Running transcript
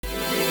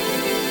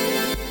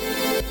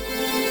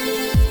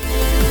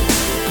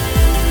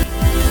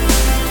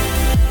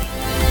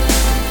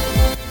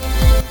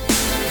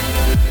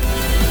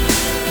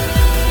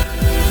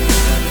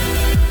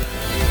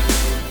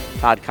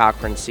Todd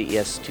Cochran,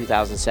 CES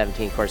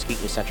 2017, of course,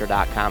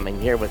 GeekNewsCentral.com,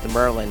 and here with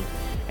Merlin.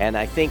 And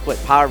I think what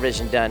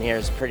PowerVision done here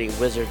is pretty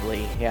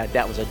wizardly. Yeah,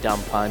 that was a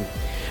dumb pun.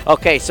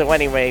 Okay, so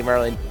anyway,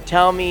 Merlin,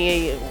 tell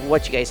me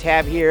what you guys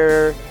have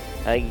here.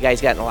 You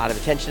guys gotten a lot of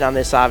attention on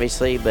this,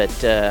 obviously,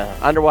 but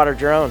underwater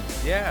drone.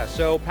 Yeah,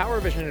 so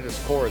PowerVision at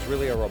its core is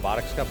really a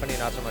robotics company,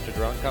 not so much a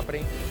drone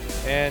company.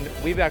 And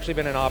we've actually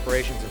been in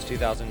operation since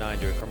 2009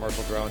 doing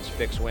commercial drones,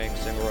 fixed wing,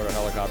 single rotor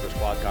helicopters,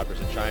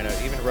 quadcopters in China,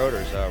 even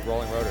rotors,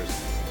 rolling rotors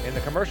in the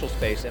commercial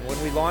space. And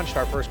when we launched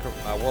our first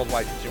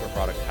worldwide consumer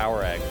product,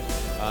 PowerAg,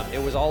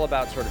 it was all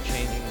about sort of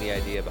changing the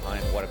idea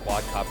behind what a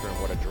quadcopter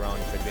and what a drone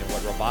could be and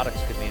what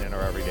robotics could mean in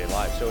our everyday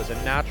lives. So it's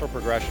a natural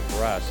progression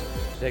for us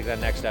to take that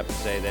next step and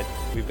say that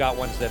we've got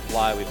ones that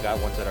fly, we've got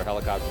ones that are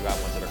helicopters, we've got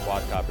ones that are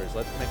quadcopters,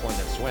 let's make one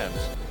that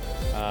swims.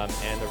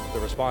 And the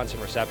response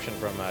and reception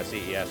from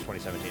CES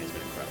 2017 has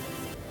been incredible.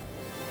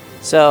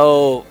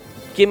 So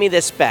give me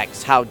the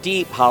specs. How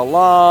deep, how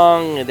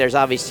long? There's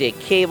obviously a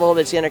cable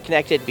that's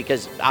interconnected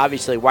because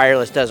obviously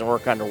wireless doesn't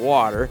work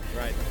underwater.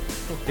 Right.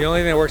 The only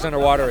thing that works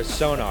underwater is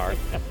sonar.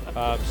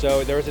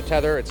 So there is a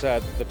tether. It's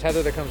the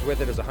tether that comes with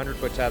it is a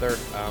 100-foot tether.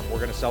 We're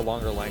going to sell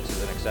longer lengths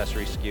as an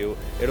accessory SKU.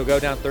 It'll go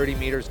down 30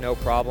 meters, no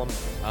problem.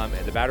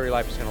 And the battery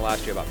life is going to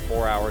last you about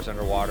 4 hours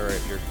underwater.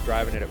 If you're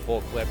driving it at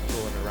full clip,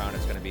 tooling it around,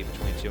 it's going to be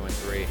between 2 and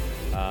 3.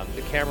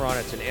 The camera on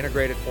it's an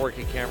integrated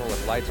 4K camera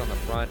with lights on the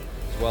front,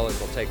 as well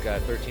as it'll take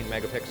 13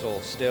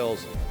 megapixel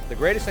stills. The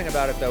greatest thing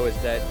about it, though, is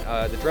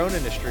that the drone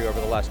industry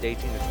over the last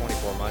 18 to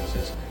 24 months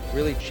has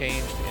really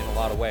changed in a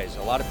lot of ways.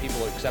 A lot of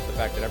people accept the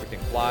fact that everything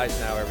flies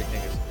now,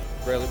 everything is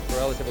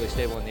relatively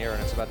stable in the air,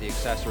 and it's about the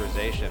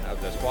accessorization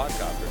of those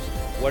quadcopters.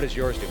 What does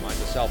yours do?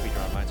 Mine's a selfie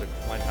drone,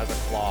 mine has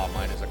a claw,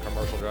 mine is a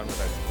commercial drone with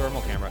a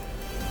thermal camera.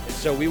 And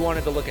so we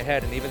wanted to look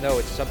ahead, and even though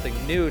it's something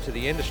new to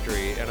the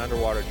industry, an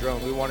underwater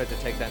drone, we wanted to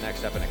take that next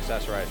step and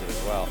accessorize it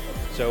as well.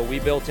 So we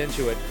built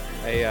into it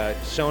a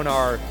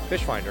sonar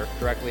fish finder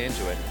directly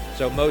into it.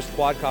 So most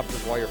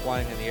quadcopters, while you're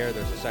flying in the air,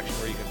 there's a section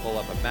where you can pull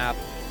up a map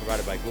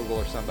provided by Google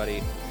or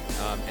somebody.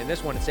 And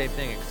this one, the same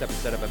thing, except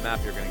instead of a map,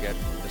 you're going to get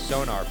the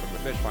sonar from the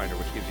fish finder,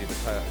 which gives you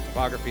the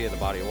topography of the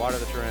body of water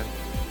that you're in,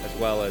 as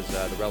well as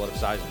the relative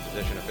size and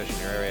position of fish in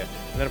your area.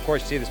 And then, of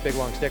course, you see this big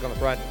long stick on the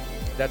front.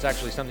 That's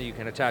actually something you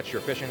can attach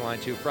your fishing line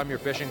to from your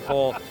fishing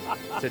pole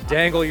to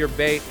dangle your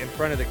bait in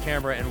front of the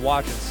camera and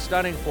watch in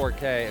stunning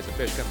 4K as the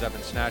fish comes up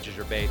and snatches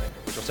your bait,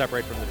 which will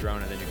separate from the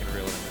drone, and then you can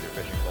reel it in with your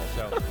fishing pole.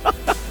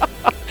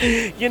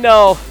 So, you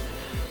know,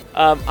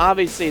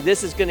 obviously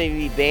this is going to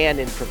be banned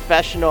in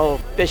professional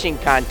fishing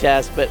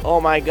contests, but oh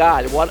my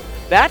God,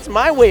 that's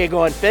my way of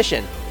going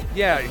fishing.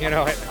 Yeah, you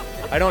know,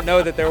 I don't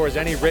know that there was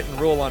any written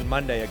rule on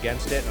Monday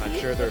against it, and I'm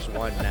sure there's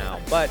one now.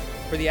 But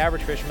for the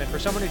average fisherman, for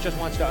someone who just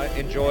wants to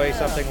enjoy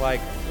something like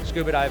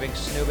scuba diving,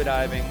 snuba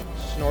diving,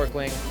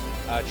 snorkeling,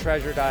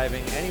 treasure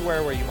diving,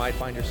 anywhere where you might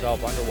find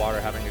yourself underwater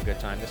having a good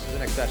time, this is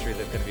an accessory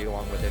that's going to be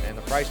along with it. And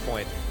the price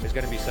point is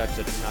going to be such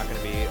that it's not going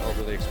to be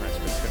overly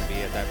expensive. It's going to be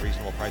at that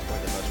reasonable price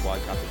point that most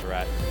quadcopters are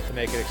at, to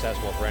make it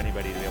accessible for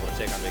anybody to be able to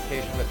take on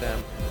vacation with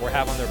them or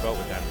have on their boat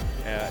with them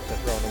to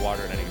throw in the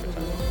water at any given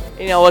time.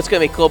 You know, what's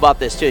going to be cool about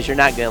this, too, is you're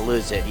not going to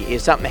lose it.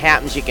 If something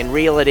happens, you can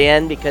reel it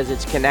in because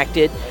it's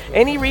connected.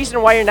 Any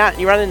reason why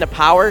you're running the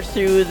power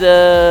through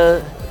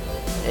the...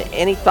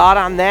 Any thought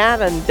on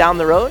that and down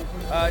the road?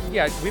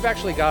 Yeah, we've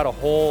actually got a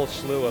whole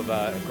slew of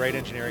great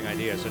engineering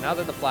ideas. So now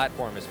that the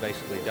platform is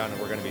basically done and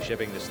we're going to be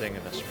shipping this thing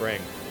in the spring,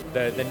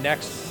 the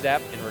next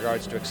step in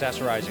regards to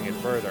accessorizing it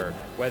further,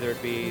 whether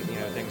it be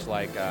things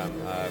like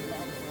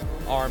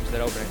arms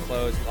that open and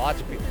close. Lots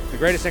of people. The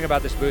greatest thing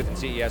about this booth in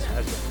CES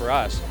for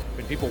us,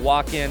 when people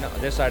walk in on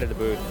this side of the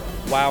booth,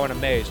 wow and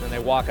amazed, and they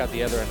walk out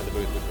the other end of the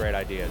booth with great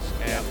ideas.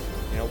 And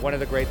one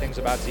of the great things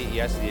about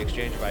CES is the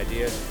exchange of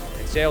ideas.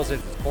 And sales at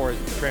its core is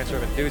the transfer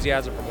of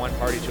enthusiasm from one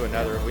party to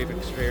another, and we've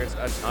experienced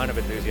a ton of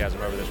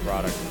enthusiasm over this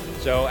product.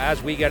 So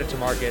as we get it to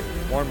market,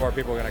 more and more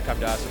people are going to come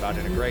to us about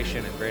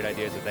integration and great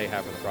ideas that they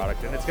have for the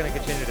product, and it's going to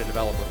continue to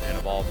develop and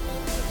evolve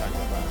as time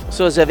goes on.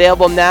 So it's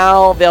available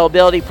now,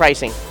 availability,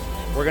 pricing?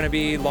 We're going to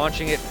be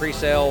launching it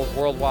pre-sale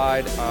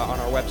worldwide on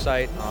our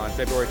website on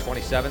February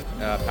 27th,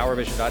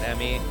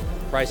 powervision.me.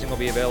 Pricing will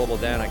be available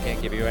then. I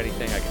can't give you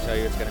anything. I can tell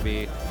you it's going to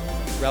be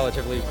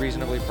relatively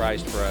reasonably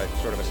priced for a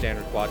sort of a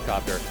standard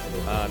quadcopter,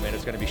 and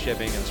it's going to be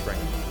shipping in the spring.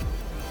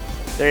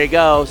 There you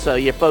go. So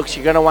you folks,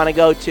 you're going to want to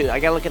go to, I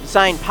got to look at the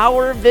sign,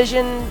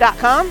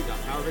 powervision.com?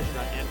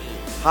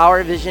 Powervision.me.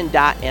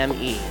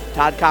 Powervision.me.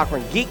 Todd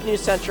Cochran, Geek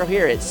News Central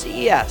here at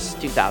CES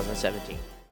 2017.